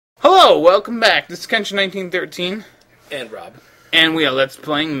Hello, welcome back. This is Kenshin1913. And Rob. And we are Let's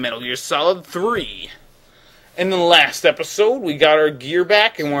Playing Metal Gear Solid 3. In the last episode, we got our gear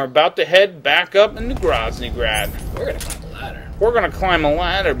back, and we're about to head back up into Groznyj Grad. We're going to climb a ladder. We're going to climb a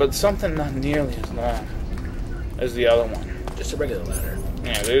ladder, but something not nearly as long as the other one. Just a regular ladder.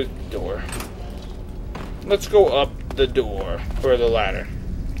 Yeah, there's the door. Let's go up the door, or the ladder.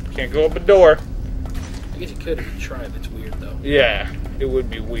 Can't go up a door. I guess you could if you tried, it's weird though. Yeah, it would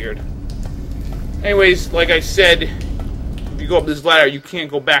be weird. Anyways, like I said, if you go up this ladder, you can't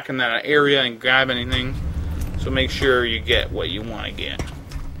go back in that area and grab anything. So make sure you get what you want to get.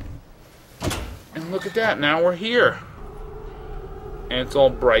 And look at that, now we're here. And it's all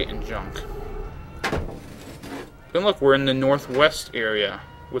bright and junk. And look, we're in the northwest area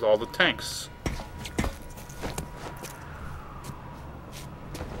with all the tanks.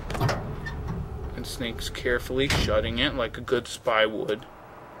 And Snake's carefully shutting it like a good spy would.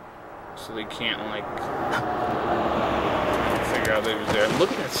 So they can't, like, figure out that he was there. Look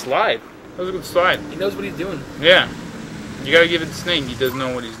at that slide. That was a good slide. He knows what he's doing. Yeah. You gotta give it to Snake. He doesn't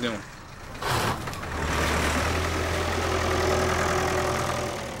know what he's doing.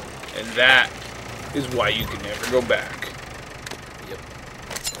 And that is why you can never go back. Yep.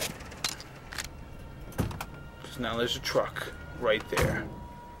 Because now there's a truck right there.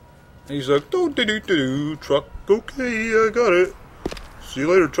 And he's like, do truck. Okay, I got it. See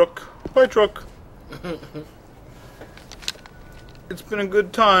you later, truck. Bye, truck. It's been a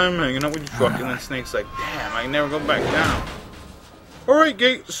good time hanging out with your truck. And then Snake's like, damn, I can never go back down. Alright,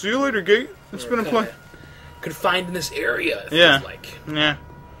 Gate. See you later, Gate. It's been a pleasure. Confined in this area, it Yeah. feels like. Yeah.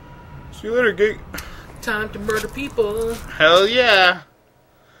 See you later, Gate. Time to murder people. Hell yeah.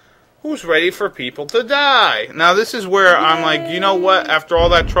 Who's ready for people to die? Now, this is where I'm like, you know what? After all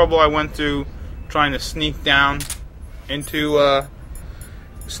that trouble I went through trying to sneak down into,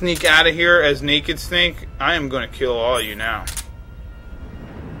 sneak out of here as Naked Snake, I am going to kill all of you now.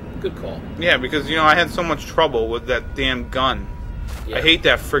 Good call. Yeah, because, you know, I had so much trouble with that damn gun. Yeah. I hate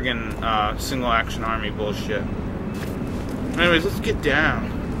that friggin' single-action army bullshit. Anyways, let's get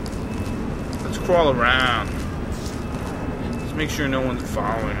down. Let's crawl around. Let's make sure no one's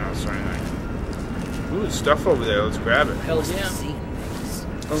following us or anything. Ooh, there's stuff over there. Let's grab it. Hell yeah.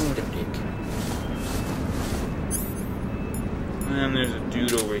 And there's a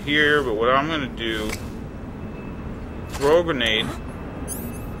dude over here, but what I'm gonna do, throw a grenade,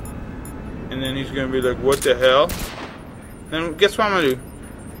 and then he's gonna be like, what the hell? Then guess what I'm gonna do?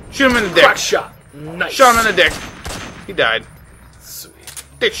 Shoot him in the dick. Crack shot. Nice. Shot him in the dick. He died. Sweet.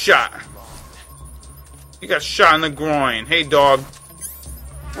 Dick shot. He got shot in the groin. Hey, dog.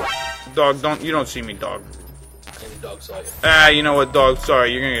 Dog, you don't see me, dog. I think the dog saw you. Ah, you know what, dog?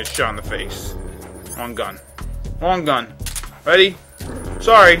 Sorry, you're gonna get shot in the face. Wrong gun. Wrong gun. Ready?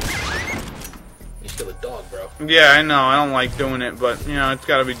 Sorry. You killed a dog, bro. Yeah, I know. I don't like doing it, but, you know, it's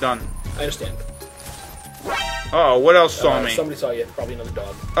gotta be done. I understand. Uh oh, what else saw me? Somebody saw you. Probably another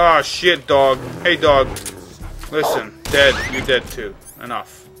dog. Oh, shit, dog. Hey, dog. Listen, dead. You're dead, too.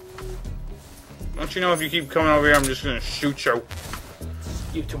 Enough. Don't you know if you keep coming over here, I'm just gonna shoot you?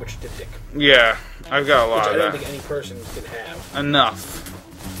 You have too much dipstick. Yeah, I've got a lot Which of I don't that. think any person can have. Enough.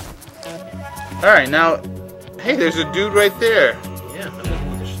 Alright, now, hey, there's a dude right there. Yeah, I'm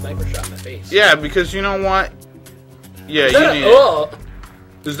gonna need a sniper shot in the face. Yeah, because you know what? Yeah, Is you that need a,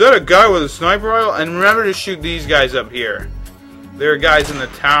 it. Is that a guy with a sniper rifle? And remember to shoot these guys up here. There are guys in the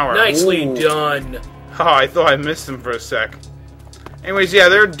tower. Nicely Ooh. done. Oh, I thought I missed them for a sec. Anyways, yeah,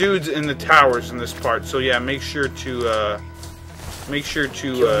 there are dudes in the towers in this part, so yeah, make sure to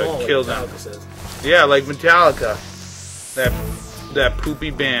kill them. Yeah, like Metallica, that poopy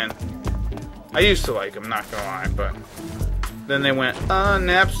band. I used to like them, not gonna lie, but then they went,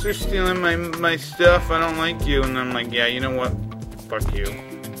 Napster's stealing my stuff. I don't like you, and I'm like, yeah, you know what? Fuck you.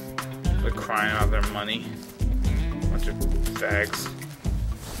 They're crying out their money. Bunch of fags.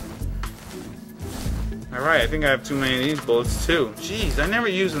 Alright, I think I have too many of these bullets too. Jeez, I never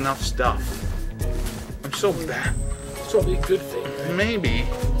use enough stuff. I'm so bad. This will be a good thing, right? Maybe.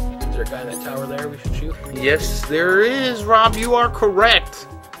 Is there a guy in that tower there we should shoot? Yes, there is, Rob. You are correct.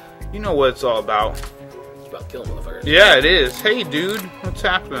 You know what it's all about. It's about killing motherfuckers. Yeah, it is. Hey, dude. What's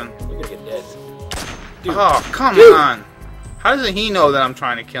happening? We're gonna get dead. Dude. Oh, come Dude. on. How doesn't he know that I'm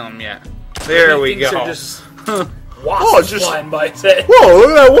trying to kill him yet? There we go. Just wasps flying by his head. Whoa,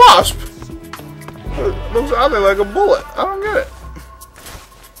 look at that wasp. Looks out there like a bullet. I don't get it.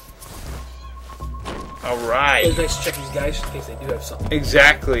 Alright. It's nice to check these guys in case they do have something.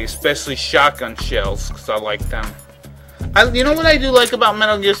 Exactly, especially shotgun shells, because I like them. You know what I do like about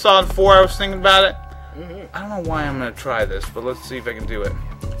Metal Gear Solid 4? I was thinking about it. I don't know why I'm going to try this, but let's see if I can do it.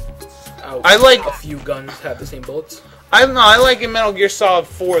 I like a few guns have the same bullets. I don't know. I like in Metal Gear Solid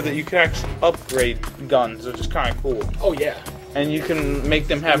 4 that you can actually upgrade guns, which is kind of cool. Oh yeah. And you can make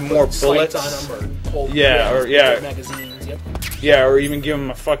them have more bullets on them, or hold magazines. Yep. Yeah, or even give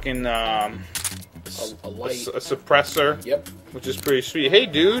them a fucking a light, a suppressor. Yep. Which is pretty sweet. Hey,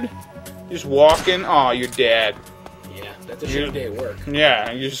 dude, just walking. Oh, you're dead. Yeah, that's a shitty day at work.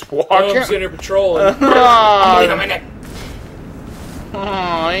 Yeah, you're just walking. I'm sitting here patrolling. I'm on my neck. Oh,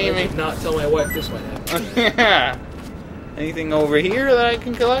 I did not tell my wife this might happen. Yeah. Anything over here that I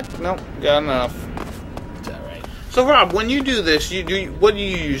can collect? Nope, got enough. It's alright. So, Rob, when you do this, what do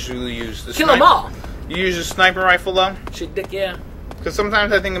you usually use? Kill them all. You use a sniper rifle, though? Shit, dick, yeah. Because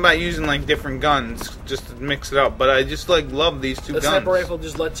sometimes I think about using, like, different guns just to mix it up, but I just, like, love these two guns. The sniper rifle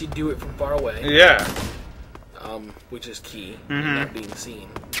just lets you do it from far away. Yeah. Which is key, not being seen.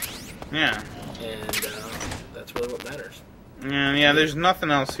 Yeah. And that's really what matters. Yeah, there's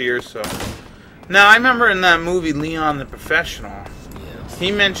nothing else here, so... Now, I remember in that movie, Leon the Professional, he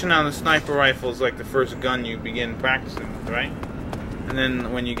mentioned how the sniper rifle is like the first gun you begin practicing with, right? And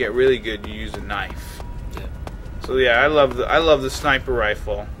then when you get really good, you use a knife. Yeah. So yeah, I love the sniper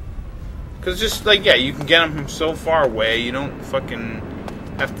rifle. Cause just like you can get them from so far away. You don't fucking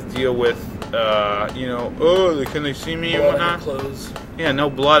have to deal with, you know, oh, can they see me and whatnot? Blood on your clothes. Yeah, no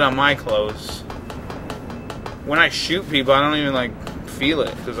blood on my clothes. When I shoot people, I don't even like feel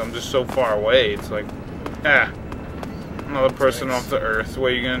it because I'm just so far away. It's like, another person off the earth.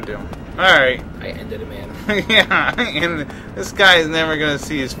 What are you gonna do? Alright. I ended a man. Yeah, and this guy is never gonna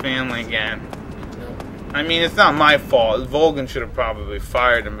see his family again. No. I mean, it's not my fault. Volgan should have probably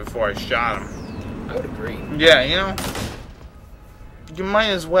fired him before I shot him. I would agree. Yeah, you know, you might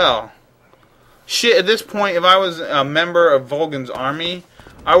as well. Shit, at this point, if I was a member of Volgan's army,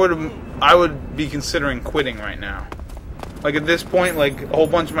 I would be considering quitting right now. Like at this point, like a whole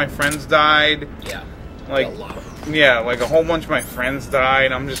bunch of my friends died. Yeah. Like a lot of them. Yeah, like a whole bunch of my friends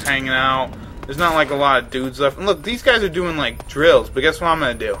died. I'm just hanging out. There's not like a lot of dudes left. And look, these guys are doing like drills, but guess what I'm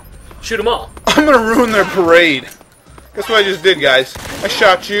gonna do? Shoot them all. I'm gonna ruin their parade. Guess what I just did, guys? I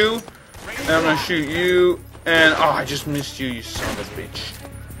shot you, and I'm gonna shoot you, and oh, I just missed you, you son of a bitch.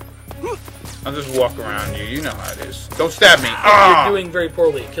 I'll just walk around you. You know how it is. Don't stab me. Oh! You're doing very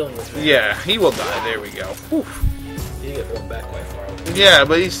poorly at killing this man. Yeah, he will die. There we go. Whew. You get one back quite far away. Yeah,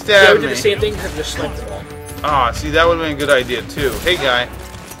 but he stabbed me. I would do the same thing, have just sniped them all. Ah, see, that would have been a good idea, too. Hey, guy.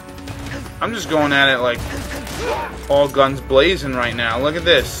 I'm just going at it like all guns blazing right now. Look at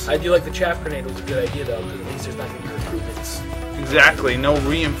this. I do like the chaff grenade was a good idea, though, because at least there's not going to be recruitments. Exactly. No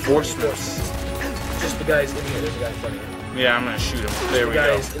reinforcements. Just the guys in here. There's a guy in front of you. Yeah, I'm going to shoot him. There we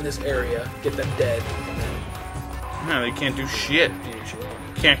go. Guys in this area, get them dead. No, they can't do shit.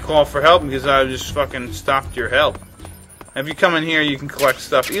 Can't call for help because I just fucking stopped your help. If you come in here, you can collect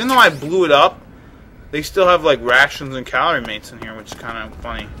stuff. Even though I blew it up, they still have like rations and calorie mates in here, which is kind of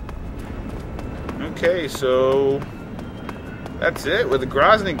funny. Okay, so that's it. With the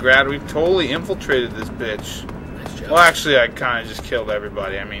Groznyj Grad, we've totally infiltrated this bitch. Nice job. Well, actually, I kind of just killed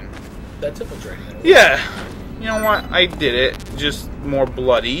everybody. I mean, that's infiltrating. Yeah. You know what? I did it. Just more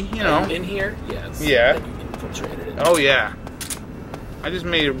bloody, you know. In here? Yes. Yeah. You infiltrated it. Oh, yeah. I just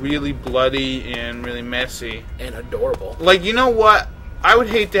made it really bloody and really messy. And adorable. Like, you know what? I would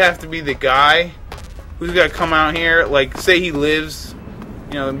hate to have to be the guy who's got to come out here. Like, say he lives,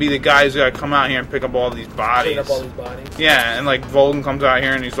 you know, and be the guy who's got to come out here and pick up all these bodies. Pick up all these bodies? Yeah, and like Volgan comes out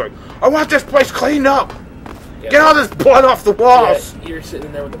here and he's like, I want this place cleaned up! Yeah, get all this blood off the walls! Yeah, you're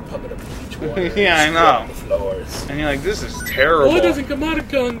sitting there with a bucket of bleach water. Yeah, I know. The floors. And you're like, this is terrible. Blood doesn't come out of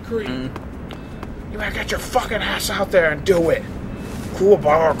concrete. You gotta get your fucking ass out there and do it. Cool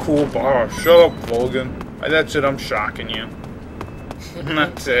bar, cool bar. Shut up, Volgan. That's it, I'm shocking you.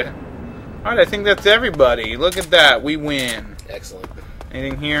 That's it. Alright, I think that's everybody. Look at that, we win. Excellent.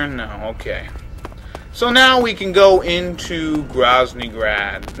 Anything here? No, okay. So now we can go into Groznyj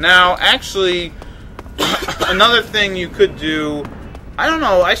Grad. Now, actually, another thing you could do, I don't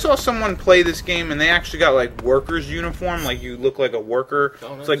know, I saw someone play this game and they actually got like workers uniform, like you look like a worker. Oh,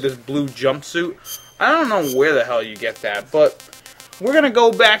 nice. It's like this blue jumpsuit. I don't know where the hell you get that, but we're going to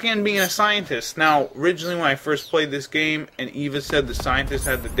go back in being a scientist. Now, originally when I first played this game and Eva said the scientist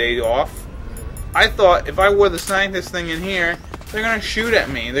had the day off, I thought if I wore the scientist thing in here, they're going to shoot at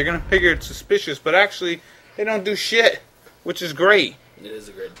me. They're going to figure it's suspicious, but actually, they don't do shit, which is great. It is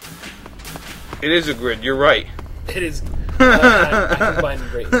a grid. It is a grid, you're right. It is. I combine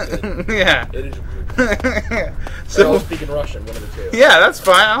great and good. Yeah. It is a grid. So, speaking Russian, one of the two. Yeah, that's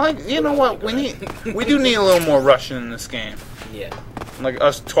fine. I like, you know what, we do need a little more Russian in this game. Yeah. Like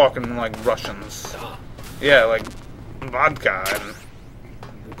us talking like Russians. Yeah, like vodka and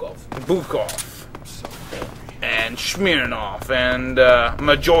Bukov. And Smirnov and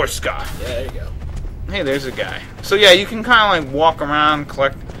Majorska. Yeah, there you go. Hey, there's a guy. So yeah, you can kind of like walk around,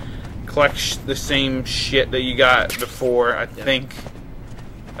 collect the same shit that you got before. I think.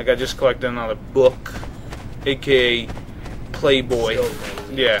 Like I just collected another book, aka Playboy.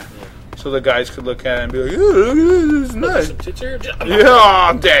 Yeah. So the guys could look at it and be like, "Yeah, look at this is nice." Some tits here? Yeah,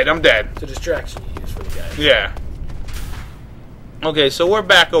 I'm dead. I'm dead. It's a distraction you use for the guys. Yeah. Okay, so we're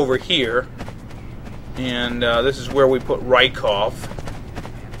back over here. And this is where we put Rykov.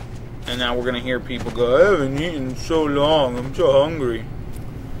 And now we're going to hear people go, I haven't eaten in so long. I'm so hungry.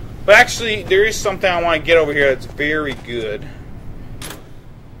 But actually, there is something I want to get over here that's very good.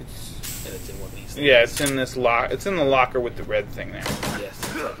 And it's in one of these things. Yeah, it's in this it's in the locker with the red thing there. Yes,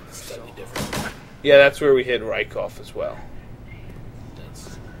 it's like it's slightly different. Yeah, that's where we hid Rykov as well.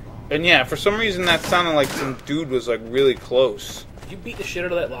 That's... And yeah, for some reason that sounded like some dude was like really close. You beat the shit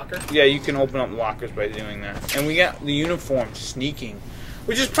out of that locker? Yeah, you can open up lockers by doing that. And we got the uniform sneaking,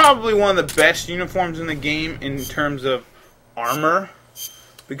 which is probably one of the best uniforms in the game in terms of armor,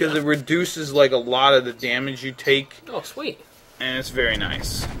 because it reduces like a lot of the damage you take. Oh, sweet. And it's very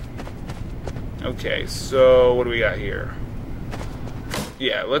nice. Okay, so what do we got here?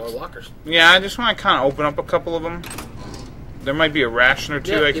 Yeah, let's... More lockers. Yeah, I just want to kind of open up a couple of them. There might be a ration or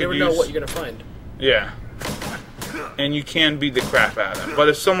two I could use. You never know what you're going to find. Yeah. And you can beat the crap out of them. But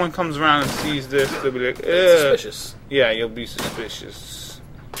if someone comes around and sees this, they'll be like, suspicious. Yeah, you'll be suspicious.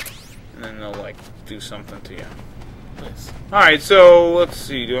 And then they'll, like, do something to you. Nice. Alright, so, let's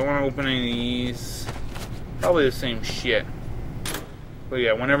see. Do I want to open any of these? Probably the same shit. But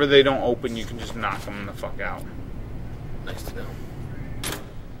yeah, whenever they don't open, you can just knock them the fuck out. Nice to know.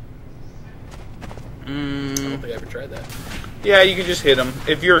 I don't think I ever tried that. Yeah, you can just hit them.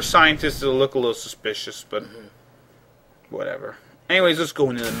 If you're a scientist, it'll look a little suspicious, but whatever. Anyways, let's go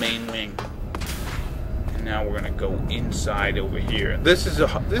into the main wing. And now we're gonna go inside over here. This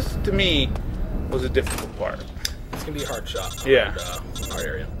to me was a difficult part. It's gonna be a hard shot. Yeah. Our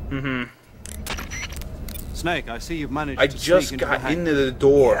area. Snake, I see you've managed I to just sneak got into into the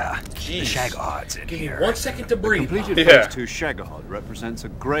door. Yeah, Jeez. the Shagohod's in Give me here. 1 second to breathe. completed Yeah. phase 2 Shagohod represents a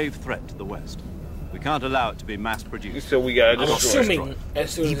grave threat to the West. We can't allow it to be mass-produced. So we gotta I'm destroy. assuming as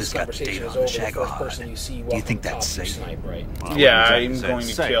soon as Eva's this got the conversation data is on over, the the first Shagohod. person you see Do you walking think the top, that's you safe? snipe, right? Well, I Yeah, wouldn't I'm exactly going say to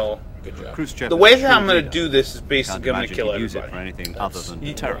it's safe. kill. Good job. Khrushchev The is way a that I'm shrewd gonna leader. do this is Can't basically gonna imagine kill he'd use it for everybody. anything other than What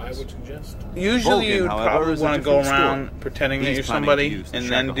I terrorists. would suggest. Usually Vulcan, you'd however, probably is a want to go different story. around pretending that He's you're planning somebody to use the and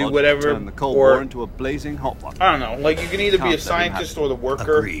then do Shagohod to whatever, turn the Cold War or into a blazing hot one. I don't know. Like you can either be a Can't let him scientist have or the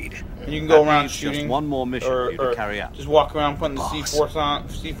worker, Agreed. and you can go That around leaves just shooting, one more mission for you to carry out. just walk around putting the Boss. C4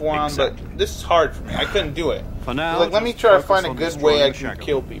 on. Exactly. But this is hard for me. I couldn't do it. For now, Like, let me just try to focus find a on good way I destroying can the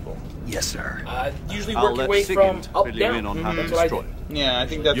kill Shagohod. people. Yes, sir. Usually I'll work your let way from Sigint up fill you down. in on how to That's what I destroy did. it. Yeah, I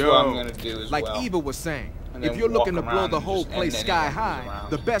think that's what I'm gonna do as Like well. Eva was saying, And if then you're looking to walk blow around the and whole just place end sky anyone who's high, around.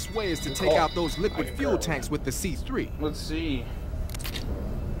 the best way is to take out those liquid fuel tanks with the C3. Let's see.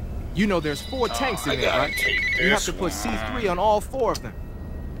 You know there's 4 tanks I in there, gotta right? take You have this to put one. C3 on all 4 of them.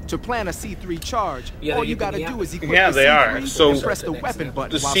 To plan a C3 charge, Yeah, all they you give me gotta the do is equip Yeah, the they are. C3 So- and press the weapon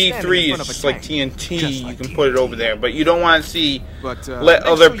button The while standing in C3 front of a is like tank. TNT. Just You like can put it over there, but you don't want to see. But Let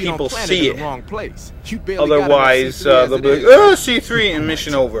make other sure you don't people plant see in it. the wrong place. You barely got enough Otherwise, C3 as they'll it be like, is. "Oh, C3," and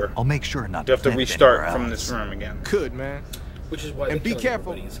mission over. I'll make sure not You have to plant it restart anywhere from else. this room again. Good, man. Which is why And the be killing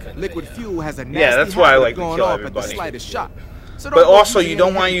careful. everybody is kind of Liquid a, fuel has a nasty Yeah, that's why I habit like of to going kill off at the everybody. slightest shot. So But don't go also, using you don't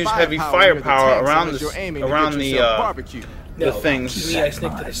any want to use heavy near the firepower tanks around unless the you're aiming to around get the yourself barbecue. No, things. To me, I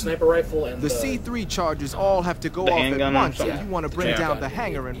stick to the sniper rifle and The C3 charges all have to go The off handgun at or once if something? you want to bring Yeah. down the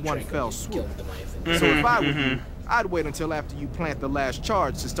hangar in You one try to fell kill swoop. with the knife and- So if I were you, I'd wait until after you plant the last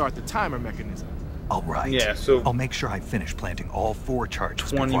charge to start the timer mechanism. All right. Yeah, so I'll make sure I finish planting all 4 charges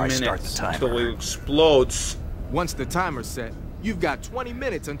 20 before I start the minutes timer. until it explodes. Once the timer's set, you've got 20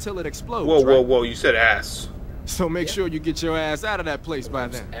 minutes until it explodes, Whoa, whoa, right? whoa! You said ass. So make sure you get your ass out of that place by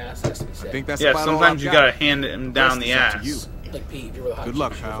then. Ass has to be I set. think that's Yeah, about all sometimes I've you got. gotta hand him down Rest the is up to ass. you. Like Pete, if you're really hot, Good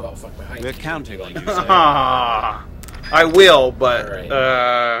luck, you pal. well, fuck my height. We're counting on you, Ah, I will, but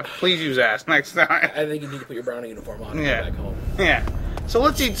Alright. please use ass next time. I think you need to put your brownie uniform on and Yeah. go back home. Yeah. So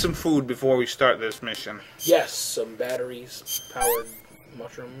let's eat some food before we start this mission. Yes, some batteries, powered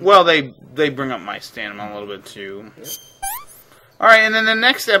mushrooms. Well, they bring up my stamina a little bit too. Alright, and then the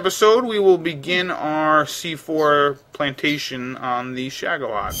next episode we will begin our C4 plantation on the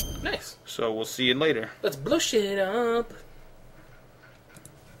Shagohod. Nice. So we'll see you later. Let's blow shit up.